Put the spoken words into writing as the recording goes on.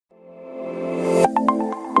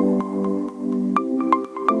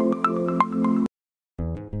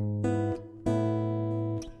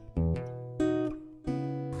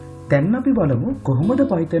දැන් අපි බලමු කොහොමද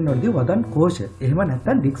Python වලදී වදන් කෝෂ එහෙම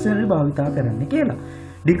නැත්නම් ඩික්ෂනරි භාවිතා කරන්න කියලා.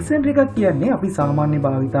 ඩික්ෂනරි එකක් කියන්නේ අපි සාමාන්‍ය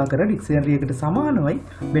භාවිතා කරන ඩික්ෂනරි එකට සමානයි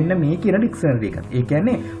මෙන්න මේ කියන ඩික්ෂනරි එක. ඒ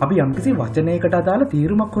කියන්නේ අපි යම්කිසි වචනයකට අදාළ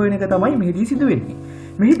තේරුමක් හොයන එක තමයි මෙහිදී සිදු වෙන්නේ.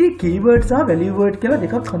 මෙහිදී keyword සහ value word කියලා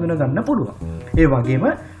දෙකක් හඳුනා ගන්න පුළුවන්. ඒ වගේම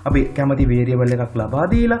අපි කැමති variable එකක් ලබා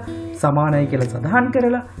දීලා සමානයි කියලා සඳහන්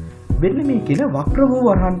කරලා මෙන්න මේ කියන වක්‍ර වූ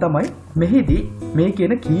වරහන් තමයි මෙහිදී මේ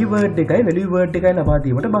කියන keyword එකයි value word එකයි ලබා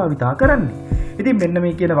දීමට භාවිතා කරන්නේ. ඉතින් මෙන්න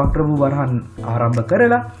මේ කියන වක්‍ර වූ වරහන් ආරම්භ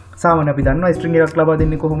කරලා සාමාන්‍ය අපි දන්නවා string එකක් ලබා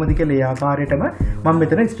දෙන්නේ කොහොමද කියලා ඒ ආකාරයටම මම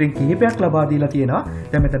මෙතන string කිහිපයක් ලබා දීලා තියෙනවා.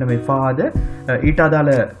 දැන් මෙතන මේ father ඊට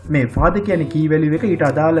අදාළ මේ father කියන්නේ key value එක ඊට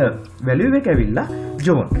අදාළ value එක ඇවිල්ලා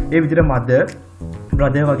John. ඒ විදිහට mother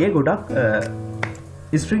brother වගේ ගොඩක්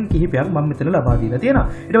string කිහිපයක් මම මෙතන ලබා දීලා තියෙනවා.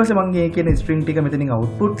 ඊට පස්සේ මම මේ කියන string ටික මෙතනින්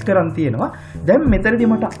output කරන් තියෙනවා. දැන් මෙතනදී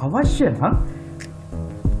මට අවශ්‍ය නම්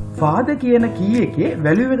father කියන key එකේ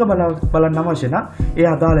value එක බලන්න අවශ්‍ය නම් ඒ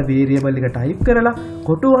අදාළ variable එක type කරලා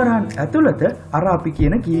කොටු වරහන් ඇතුළත අර අපි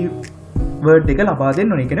කියන key word එක ලබා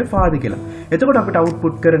දෙන්න ඕනේ. ඒ කියන්නේ father කියලා. එතකොට අපිට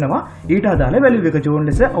output කරනවා ඊට අදාළ value එක John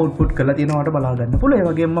ලෙස output කරලා තියෙනවට බලා ගන්න පුළුවන්. ඒ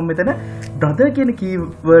වගේම මම මෙතන brother කියන key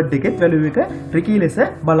word එකේ value එක Ricky ලෙස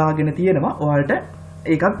බලාගෙන තියෙනවා. ඔයාලට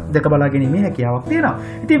ඒකත් දෙක බලා ගැනීමේ හැකියාවක් තියෙනවා.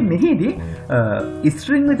 ඉතින් මෙහිදී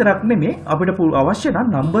string විතරක් නෙමෙයි අපිට අවශ්‍ය නම්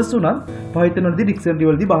numbers උනත් Python වලදී dictionary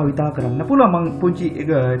වලදී භාවිතා කරන්න පුළුවන්. මම පුංචි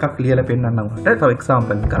එකක් ලියලා පෙන්නන්නම් ඔයාලට. තව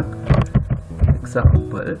example එකක්.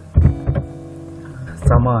 example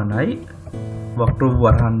සමානයි වක්‍ර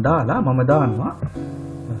වරහන් දාලා මම දානවා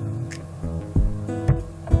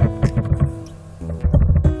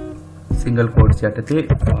single quotes යටතේ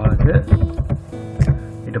father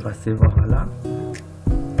ඊට පස්සේ වහලා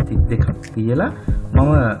දෙකක් තියලා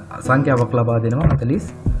මම සංඛ්‍යාවක් ලබා දෙනවා 45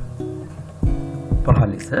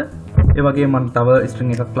 ලෙස. ඒ වගේම මම තව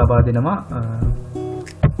string එකක් ලබා දෙනවා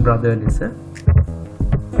brother ලෙස.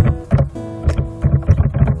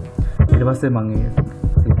 ඊට පස්සේ මම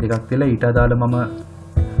දෙකක් තියලා ඊට අදාළ මම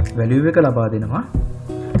value එක ලබා දෙනවා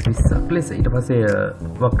 20ක් ලෙස. ඊට පස්සේ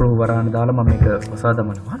වක්‍ර වරහන් දාලා මම මේක වසා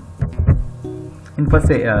දමනවා. ඊට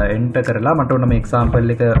පස්සේ enter කරලා මට ඕන මේ example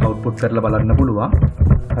එක output කරලා බලන්න පුළුවන්.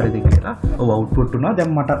 හරිද කියලා. ඔව් output වුණා.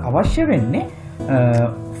 දැන් මට අවශ්‍ය වෙන්නේ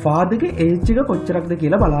father ගේ age එක කොච්චරක්ද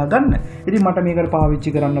කියලා බලා ගන්න. ඉතින් මට මේකට පාවිච්චි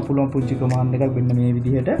කරන්න පුළුවන් පුංචි command එකක් මෙන්න මේ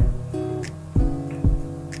විදිහට.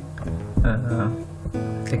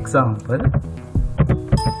 example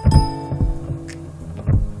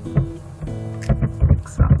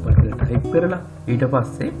කියලා type කරලා ඊට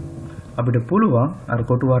පස්සේ අපිට පුළුවන් අර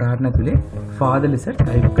කොටු වරහන් ඇතුලේ father ලෙස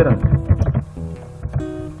type කරන්න.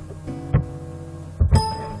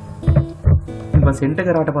 enter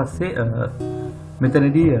කරාට පස්සේ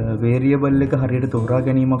මෙතනදී variable එක හරියට තෝරා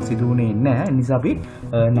ගැනීමක් සිදු වුණේ නැහැ. ඒ නිසා අපි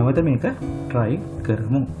නැවත මේක try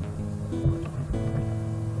කරමු.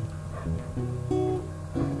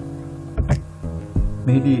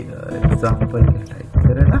 මෙහිදී example එක type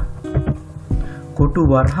කරලා කොටු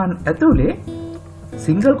වරහන් ඇතුලේ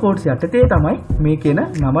single quotes යටතේ තමයි මේ කියන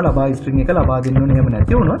නම ලබා string එක ලබා දෙන්න ඕනේ. එහෙම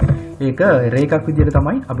නැති වුණොත් ඒක රේඛක් විදිහට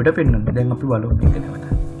තමයි අපිට පෙන්වන්නේ. දැන් අපි බලමු මේක නැවත.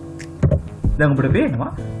 දැන් අපිට පේනවා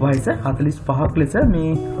වයස 45ක් ලෙස මේ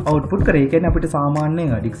output කරේ. ඒ කියන්නේ අපිට සාමාන්‍ය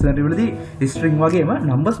dictionary වලදී string වගේම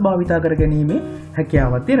numbers භාවිතා කර ගැනීමේ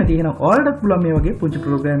හැකියාවක් තියෙනවා. තියෙනවා ඔයාලටත් පුළුවන් මේ වගේ පුංචි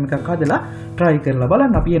program එකක් හදලා try කරලා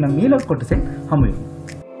බලන්න. අපි එනම් ඊළඟ කොටසෙන් හමු වෙමු.